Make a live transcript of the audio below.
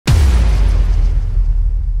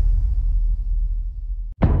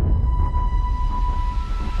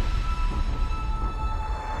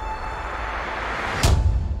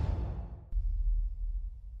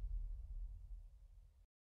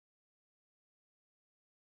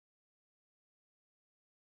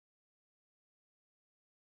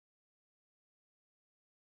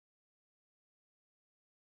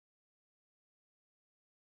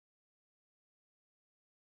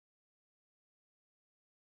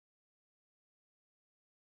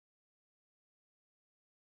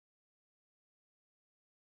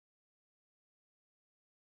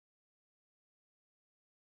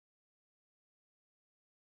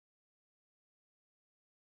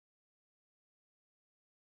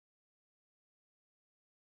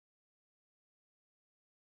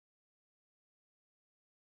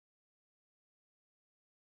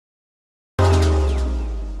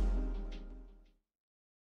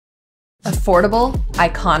Affordable,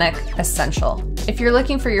 iconic, essential. If you're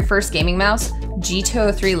looking for your first gaming mouse,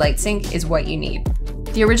 G203 LightSync is what you need.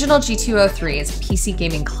 The original G203 is a PC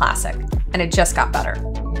gaming classic, and it just got better.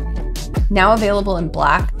 Now available in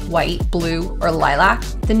black, white, blue, or lilac,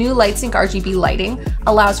 the new LightSync RGB lighting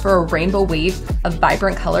allows for a rainbow wave of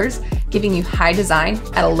vibrant colors, giving you high design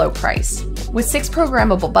at a low price. With 6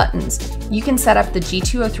 programmable buttons, you can set up the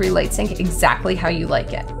G203 LightSync exactly how you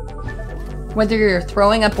like it. Whether you're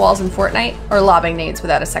throwing up walls in Fortnite or lobbing nades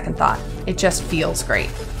without a second thought, it just feels great.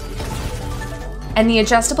 And the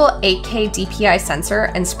adjustable 8K DPI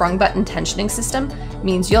sensor and sprung button tensioning system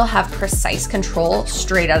means you'll have precise control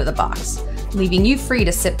straight out of the box, leaving you free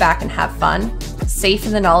to sit back and have fun, safe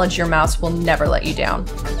in the knowledge your mouse will never let you down.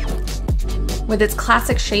 With its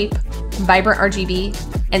classic shape, vibrant RGB,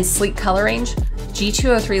 and sleek color range,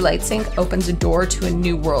 G203 LightSync opens a door to a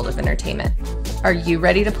new world of entertainment. Are you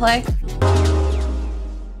ready to play?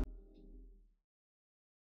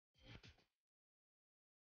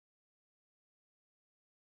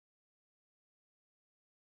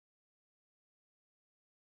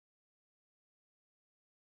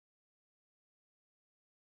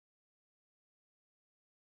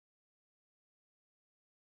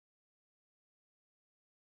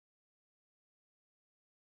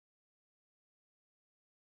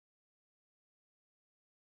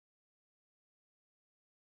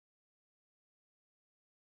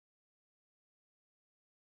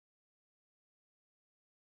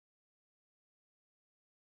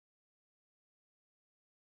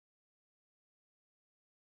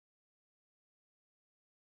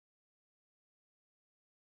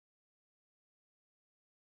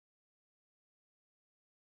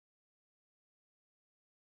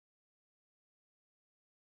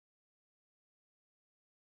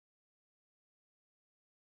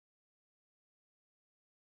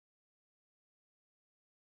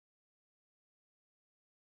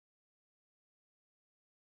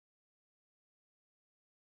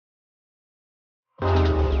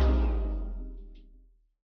 You